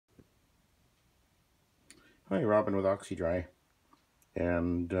Hi, Robin with Oxy-Dry,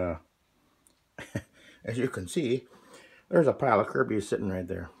 and as you can see, there's a pile of Kirby's sitting right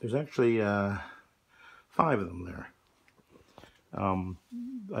there. There's actually 5 of them there.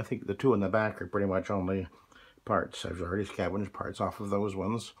 I think the 2 in the back are pretty much only parts. I've already scavenged parts off of those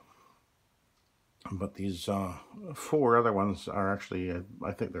ones, but these 4 other ones are actually,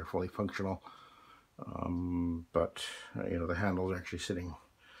 I think they're fully functional. But you know, the handles are actually sitting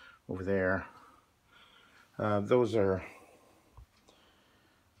over there. Those are,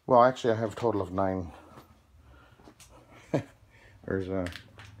 well, actually I have a total of 9. There's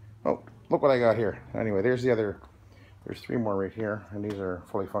oh, look what I got here. Anyway, there's 3 more right here, and these are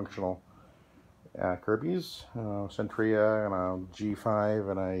fully functional Kirby's, Centria, and a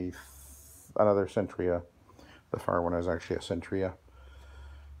G5, and another Centria. The far one is actually a Centria.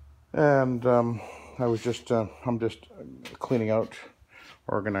 And I'm just cleaning out,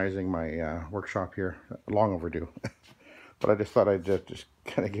 organizing my workshop here. Long overdue. But I just thought I'd just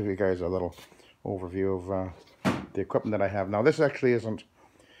kind of give you guys a little overview of the equipment that I have. Now, this actually isn't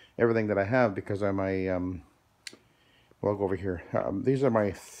everything that I have, because I well, I'll go over here. These are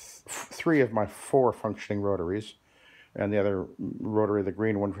my 3 of my 4 functioning rotaries, and the other rotary, the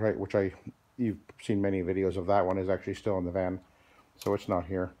green one, which you've seen many videos of. That one is actually still in the van, so it's not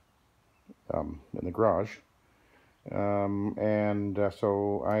here in the garage.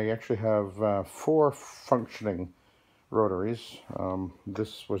 So I actually have 4 functioning rotaries.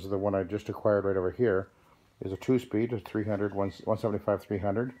 This was the one I just acquired right over here. Is a 2-speed, a 300, 175,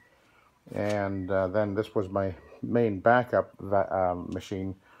 300. And then this was my main backup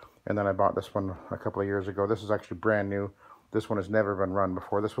machine, and then I bought this one a couple of years ago. This is actually brand new. This one has never been run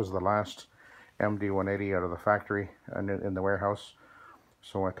before. This was the last MD-180 out of the factory and in the warehouse,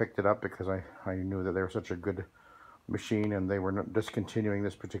 so I picked it up because I knew that they were such a good machine, and they were discontinuing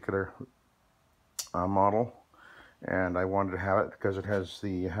this particular model, and I wanted to have it because it has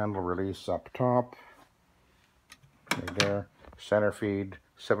the handle release up top right there, center feed,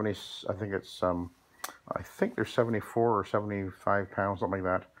 70, I think it's I think they're 74 or 75 pounds, something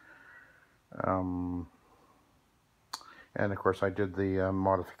like that. And of course I did the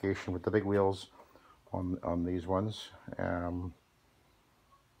modification with the big wheels on these ones.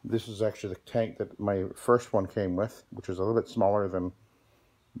 This is actually the tank that my first one came with, which is a little bit smaller than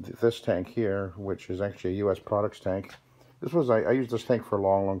this tank here, which is actually a US products tank. This was, I used this tank for a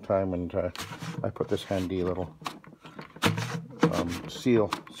long time, and I put this handy little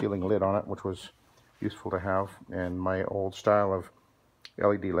sealing lid on it, which was useful to have. And my old style of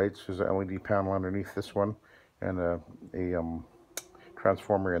LED lights is an LED panel underneath this one, and a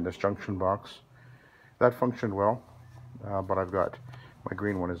transformer in this junction box. That functioned well, but I've got my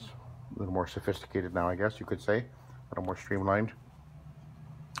green one is a little more sophisticated now, I guess you could say, a little more streamlined.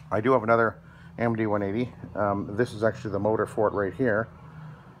 I do have another MD-180. This is actually the motor for it right here,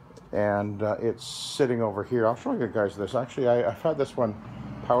 and it's sitting over here. I'll show you guys this. Actually, I've had this one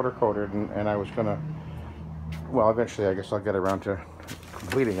powder coated, and I was gonna, well, eventually I guess I'll get around to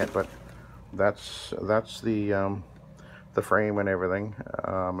completing it, but that's the frame and everything,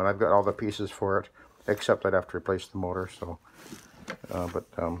 and I've got all the pieces for it, except I'd have to replace the motor. So I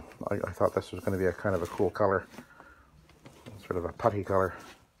thought this was going to be a kind of a cool color, sort of a putty color.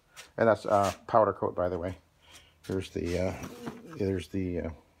 And that's powder coat, by the way. Here's the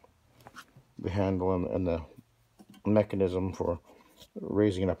handle, and the mechanism for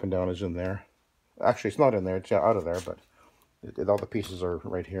raising it up and down is in there. Actually, it's not in there, it's out of there, but all the pieces are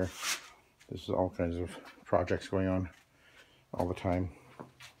right here. There's all kinds of projects going on all the time.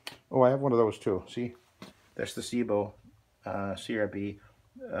 Oh, I have one of those too. See, that's the SIBO CRB.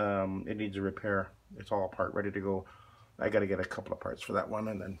 It needs a repair. It's all apart, ready to go. I got to get a couple of parts for that one,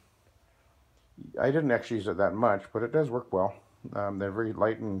 and then I didn't actually use it that much, but it does work well. They're very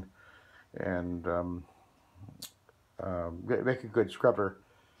light and make a good scrubber.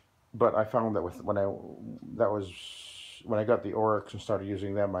 But I found that when I got the Oryx and started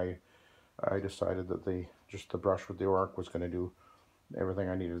using them, I decided that the brush with the Oryx was going to do everything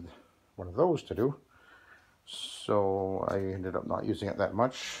I needed one of those to do. So I ended up not using it that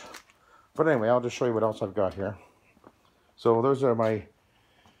much. But anyway, I'll just show you what else I've got here. So those are my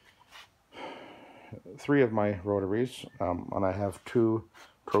 3 of my rotaries, and I have 2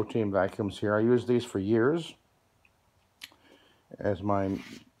 protein vacuums here. I used these for years as my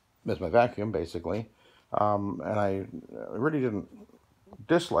vacuum, basically, and I really didn't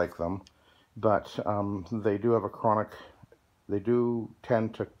dislike them, but they do have a chronic. They do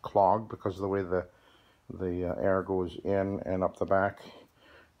tend to clog because of the way the air goes in and up the back.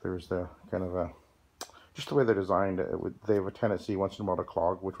 There's the kind of just the way they're designed. They have a tendency once in a while to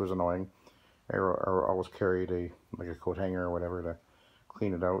clog, which was annoying. I always carried like a coat hanger or whatever to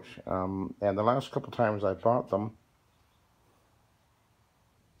clean it out. And the last couple times I bought them,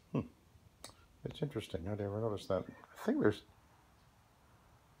 it's interesting. I never noticed that. I think there's,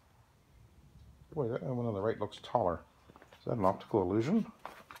 boy, that one on the right looks taller. Is that an optical illusion?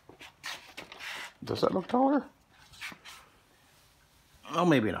 Does that look taller? Oh,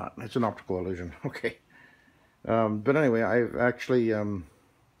 maybe not. It's an optical illusion. Okay. But anyway, I've actually,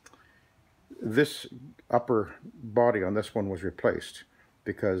 this upper body on this one was replaced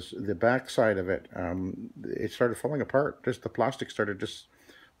because the back side of it, it started falling apart. Just the plastic started just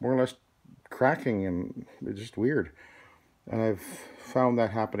more or less cracking, and it's just weird. And I've found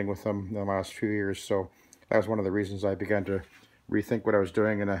that happening with them in the last few years. So that was one of the reasons I began to rethink what I was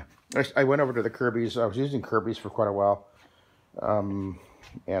doing. And I went over to the Kirby's. I was using Kirby's for quite a while. And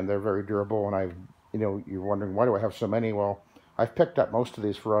they're very durable. And you're wondering, why do I have so many? Well, I've picked up most of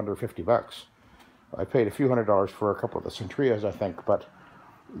these for under 50 bucks. I paid a few $100s for a couple of the Centrias, I think, but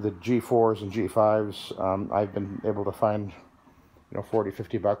the G4s and G5s, I've been able to find, 40,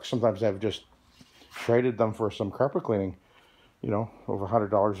 50 bucks. Sometimes I've just traded them for some carpet cleaning, over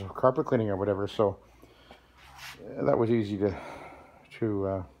 $100 of carpet cleaning or whatever. So that was easy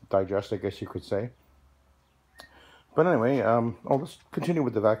to digest, I guess you could say. But anyway, let's continue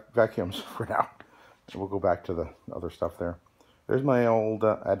with the vacuums for now. We'll go back to the other stuff there. There's my old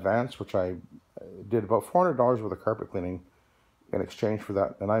Advance, which I did about $400 worth of carpet cleaning in exchange for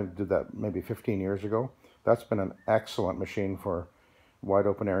that. And I did that maybe 15 years ago. That's been an excellent machine for wide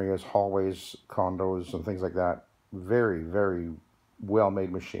open areas, hallways, condos, and things like that. Very, very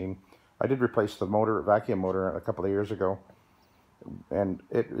well-made machine. I did replace the vacuum motor, a couple of years ago. And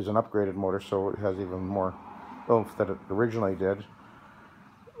it is an upgraded motor, so it has even more oomph than it originally did.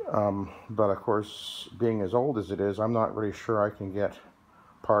 But of course, being as old as it is, I'm not really sure I can get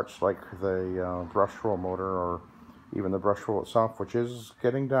parts like the brush roll motor or even the brush roll itself, which is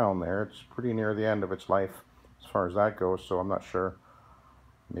getting down there. It's pretty near the end of its life as far as that goes, so I'm not sure.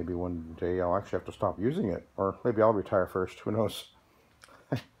 Maybe one day I'll actually have to stop using it, or maybe I'll retire first, who knows.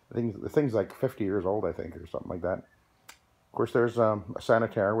 The thing's like 50 years old, I think, or something like that. Of course, there's a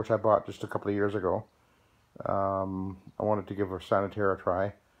Sanitaire, which I bought just a couple of years ago. I wanted to give a Sanitaire a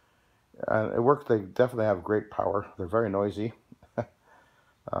try. And it worked. They definitely have great power. They're very noisy.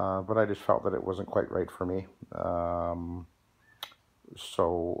 But I just felt that it wasn't quite right for me.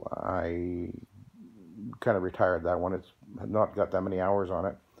 So I kind of retired that one. It's not got that many hours on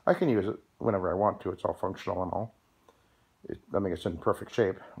it. I can use it whenever I want to. It's all functional and all. I mean, it's in perfect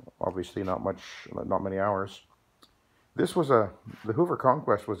shape. Obviously, not many hours. This was the Hoover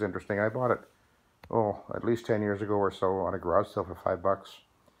Conquest was interesting. I bought it, at least 10 years ago or so on a garage sale for $5.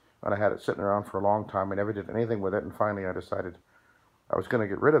 And I had it sitting around for a long time. I never did anything with it. And finally, I decided I was going to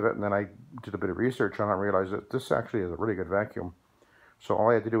get rid of it. And then I did a bit of research on it and realized that this actually is a really good vacuum. So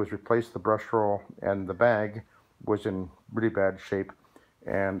all I had to do was replace the brush roll, and the bag was in really bad shape.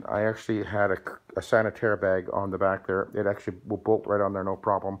 And I actually had a Sanitaire bag on the back there. It actually will bolt right on there, no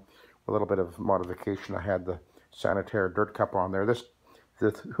problem. A little bit of modification. I had the Sanitaire dirt cup on there. The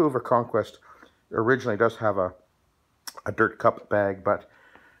Hoover Conquest originally does have a dirt cup bag, but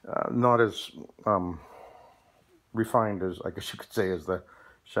not as refined as, I guess you could say, as the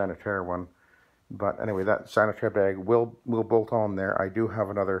Sanitaire one. But anyway, that Sanitaire bag will bolt on there. I do have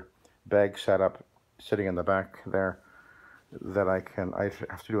another bag set up sitting in the back there that I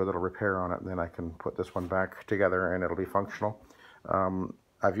have to do a little repair on it, and then I can put this one back together and it'll be functional.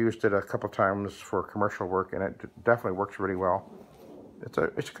 I've used it a couple times for commercial work, and it definitely works really well.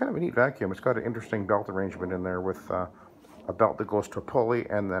 It's kind of a neat vacuum. It's got an interesting belt arrangement in there with a belt that goes to a pulley,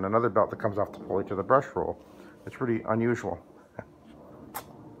 and then another belt that comes off the pulley to the brush roll. It's really unusual.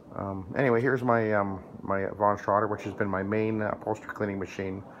 Anyway, here's my my Von Schroeder, which has been my main upholstery cleaning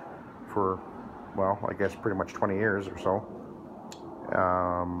machine for, well, I guess pretty much 20 years or so.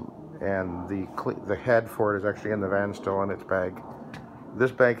 And the head for it is actually in the van still in its bag.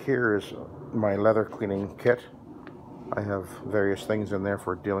 This bag here is my leather cleaning kit. I have various things in there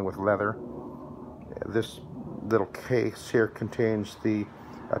for dealing with leather. This little case here contains the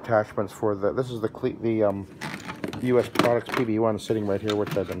attachments for this is the US Products PB1 sitting right here,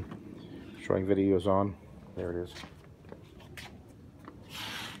 which I've been showing videos on. There it is.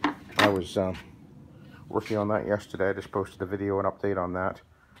 I was working on that yesterday. I just posted a video, an update on that.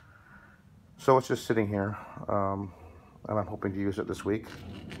 So it's just sitting here, and I'm hoping to use it this week.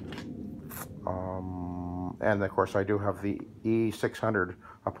 And of course, I do have the E600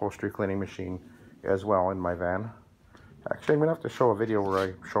 upholstery cleaning machine as well in my van. Actually, I'm going to have to show a video where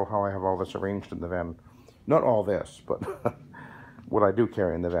I show how I have all this arranged in the van. Not all this, but what I do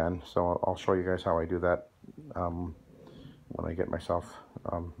carry in the van. So I'll show you guys how I do that when I get myself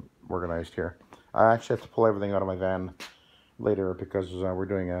organized here. I actually have to pull everything out of my van later because we're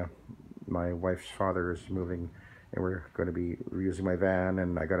doing my wife's father is moving, and we're going to be using my van,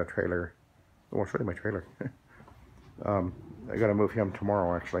 and I got a trailer. Oh, I'll show you my trailer. I got to move him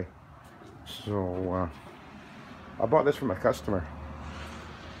tomorrow, actually. So I bought this from a customer.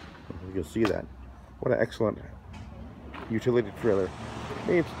 You can see that. What an excellent utility trailer.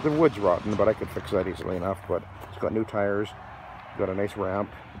 The wood's rotten, but I could fix that easily enough. But it's got new tires, got a nice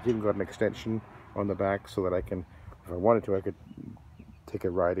ramp. It's even got an extension on the back so that I can, if I wanted to, I could take a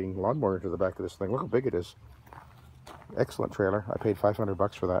riding lawnmower into the back of this thing. Look how big it is. Excellent trailer. I paid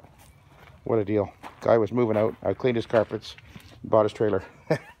 $500 for that. What a deal. Guy was moving out. I cleaned his carpets, bought his trailer.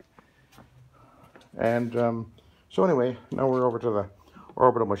 And so anyway, now we're over to the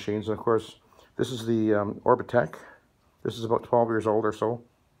orbital machines. And of course, this is the Orbitech. This is about 12 years old or so.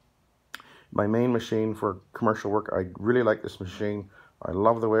 My main machine for commercial work. I really like this machine. I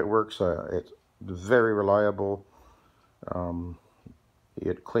love the way it works. It's very reliable.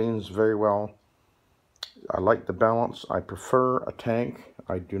 It cleans very well. I like the balance. I prefer a tank.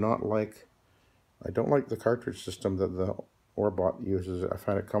 I don't like the cartridge system that the Orbot uses. I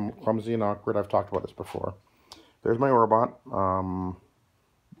find it clumsy and awkward. I've talked about this before. There's my Orbot.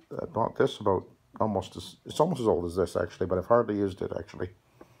 I bought this about it's almost as old as this actually, but I've hardly used it actually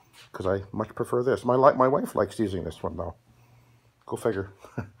because I much prefer this. My wife likes using this one though. Go figure.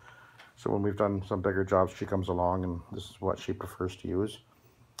 So when we've done some bigger jobs, she comes along and this is what she prefers to use.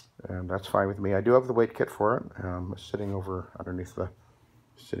 And that's fine with me. I do have the weight kit for it. It's sitting over underneath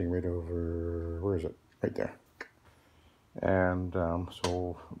sitting right over, where is it? Right there. And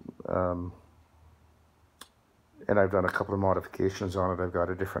and I've done a couple of modifications on it. I've got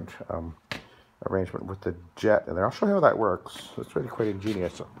a different arrangement with the jet in there. I'll show you how that works. It's really quite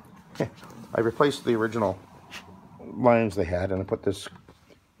ingenious. I replaced the original lines they had, and I put this.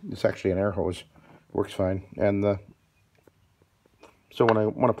 It's actually an air hose. Works fine. And so when I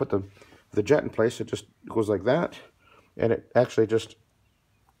want to put the jet in place, it just goes like that, and it actually just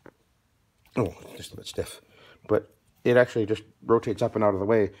a bit stiff, but it actually just rotates up and out of the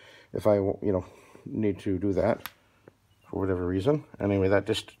way if I need to do that for whatever reason. Anyway, that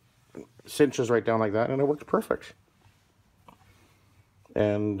just cinches right down like that, and it works perfect.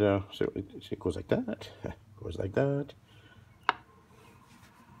 And so it goes like that, goes like that.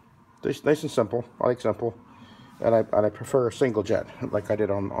 It's nice and simple. I like simple, and I prefer a single jet like I did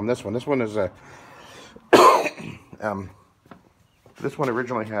on this one. This one is a this one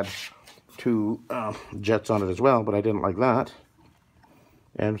originally had two jets on it as well, but I didn't like that,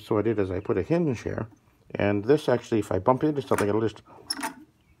 and so I did is I put a hinge here, and this actually, if I bump into something, it'll just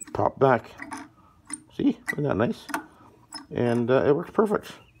pop back. See, isn't that nice? And it works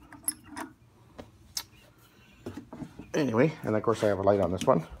perfect. Anyway, and of course I have a light on this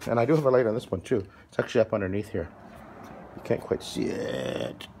one, and I do have a light on this one too. It's actually up underneath here. You can't quite see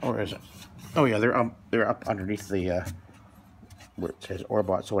it. Or is it? Oh yeah, they're up underneath the where it says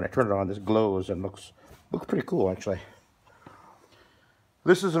Orbot. So when I turn it on, this glows and looks pretty cool actually.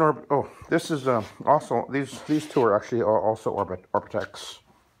 This is an Orbit. Oh, this is also these two are actually also Orbitechs.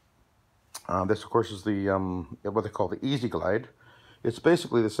 This of course is the what they call the Easy Glide. It's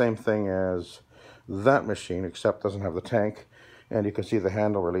basically the same thing as that machine, except doesn't have the tank, and you can see the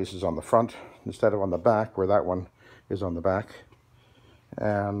handle releases on the front instead of on the back, where that one is on the back.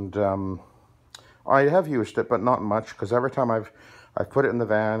 And I have used it, but not much, because every time I've put it in the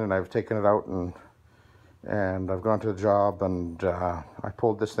van and I've taken it out and I've gone to the job and I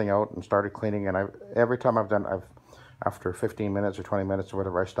pulled this thing out and started cleaning, and every time I've done, after 15 minutes or 20 minutes or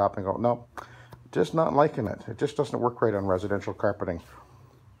whatever, I stop and go, no, just not liking it. It just doesn't work right on residential carpeting.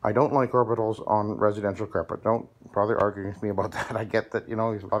 I don't like orbitals on residential carpet. Don't bother arguing with me about that. I get that, a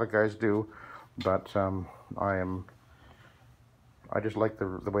lot of guys do, but I just like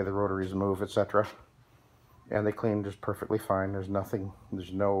the way the rotaries move, etc. And they clean just perfectly fine. There's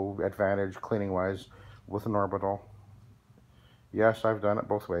no advantage cleaning-wise with an orbital. Yes, I've done it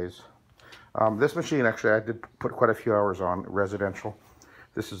both ways. This machine, actually, I did put quite a few hours on residential.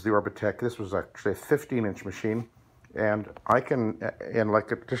 This is the Orbitech. This was actually a 15-inch machine. And I can, in like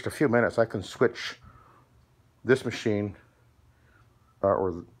just a few minutes, I can switch this machine,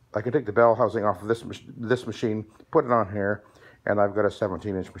 or I can take the bell housing off of this machine, put it on here, and I've got a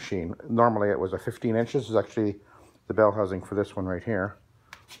 17-inch machine. Normally it was a 15 inches. This is actually the bell housing for this one right here.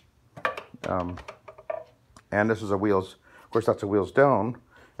 And this is a wheels, of course that's a wheels down,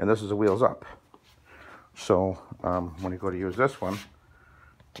 and this is a wheels up. So when you go to use this one,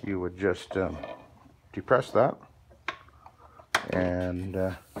 you would just depress that,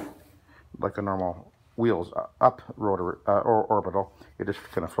 and like a normal wheels up rotor or orbital, it just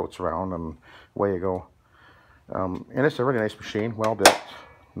kind of floats around and away you go. And it's a really nice machine, well built,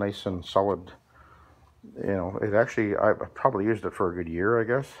 nice and solid. You know, it actually, I probably used it for a good year, I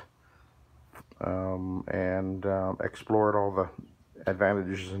guess, and explored all the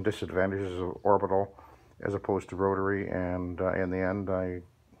advantages and disadvantages of orbital as opposed to rotary, and in the end I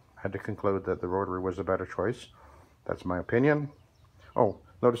had to conclude that the rotary was a better choice. That's my opinion. Oh,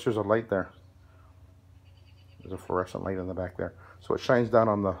 notice there's a light there. There's a fluorescent light in the back there. So it shines down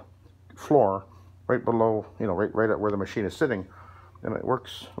on the floor right below, you know, right at where the machine is sitting, and it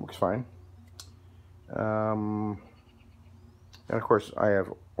works fine. And of course I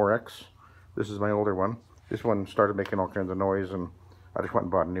have Oryx. This is my older one. This one started making all kinds of noise, and I just went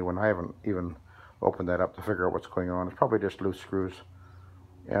and bought a new one. I haven't even opened that up to figure out what's going on. It's probably just loose screws.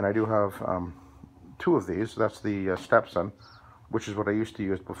 And I do have two of these. That's the Stepson, which is what I used to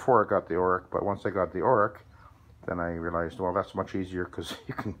use before I got the Oryx. But once I got the Oryx, then I realized, well, that's much easier because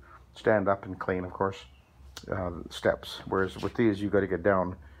you can stand up and clean, of course, steps. Whereas with these, you got to get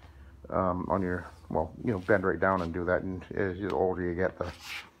down on your, well, you know, bend right down and do that. And as the older you get, the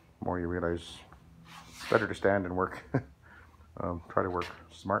more you realize it's better to stand and work. Try to work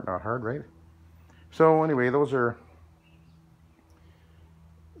smart, not hard, right? So anyway,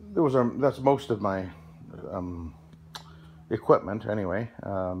 that's most of my equipment anyway.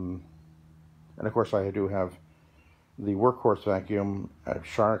 And of course I do have the workhorse vacuum at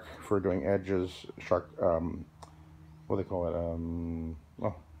Shark for doing edges. Shark, what do they call it?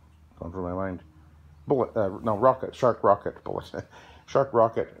 Oh, gone through my mind. Bullet, no, rocket, Shark rocket, bullet. Shark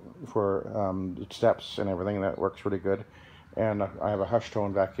rocket for steps and everything, and that works really good. And I have a hush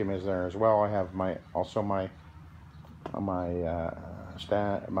tone vacuum is there as well. I have my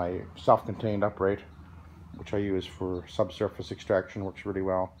self-contained upright, which I use for subsurface extraction, works really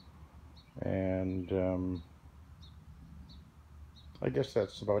well. And I guess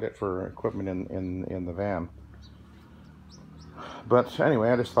that's about it for equipment in the van. But anyway,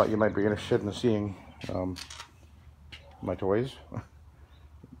 I just thought you might be interested in seeing my toys.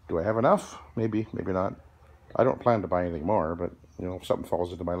 Do I have enough? Maybe, maybe not. I don't plan to buy anything more, but you know, if something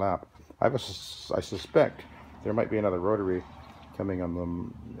falls into my lap, I suspect there might be another rotary coming on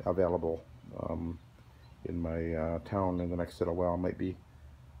them available in my town in the next little while. Might be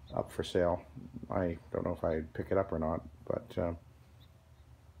up for sale. I don't know if I'd pick it up or not, but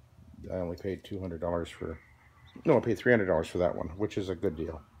I only paid $200 for. No, I paid $300 for that one, which is a good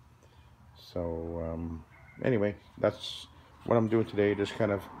deal. So anyway, that's what I'm doing today. Just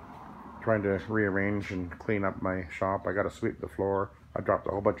kind of trying to rearrange and clean up my shop. I got to sweep the floor. I dropped a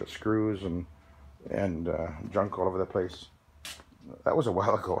whole bunch of screws and junk all over the place. That was a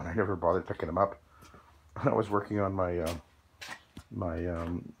while ago, and I never bothered picking them up. I was working on my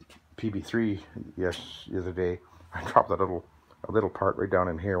PB3 the other day. I dropped a little part right down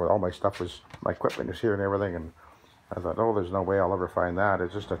in here where all my stuff was. My equipment is here and everything, and I thought, oh, there's no way I'll ever find that.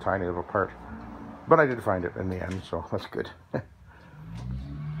 It's just a tiny little part. But I did find it in the end, so that's good.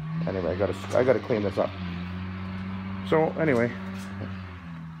 Anyway, I gotta clean this up. So anyway,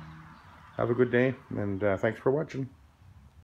 have a good day, and thanks for watching.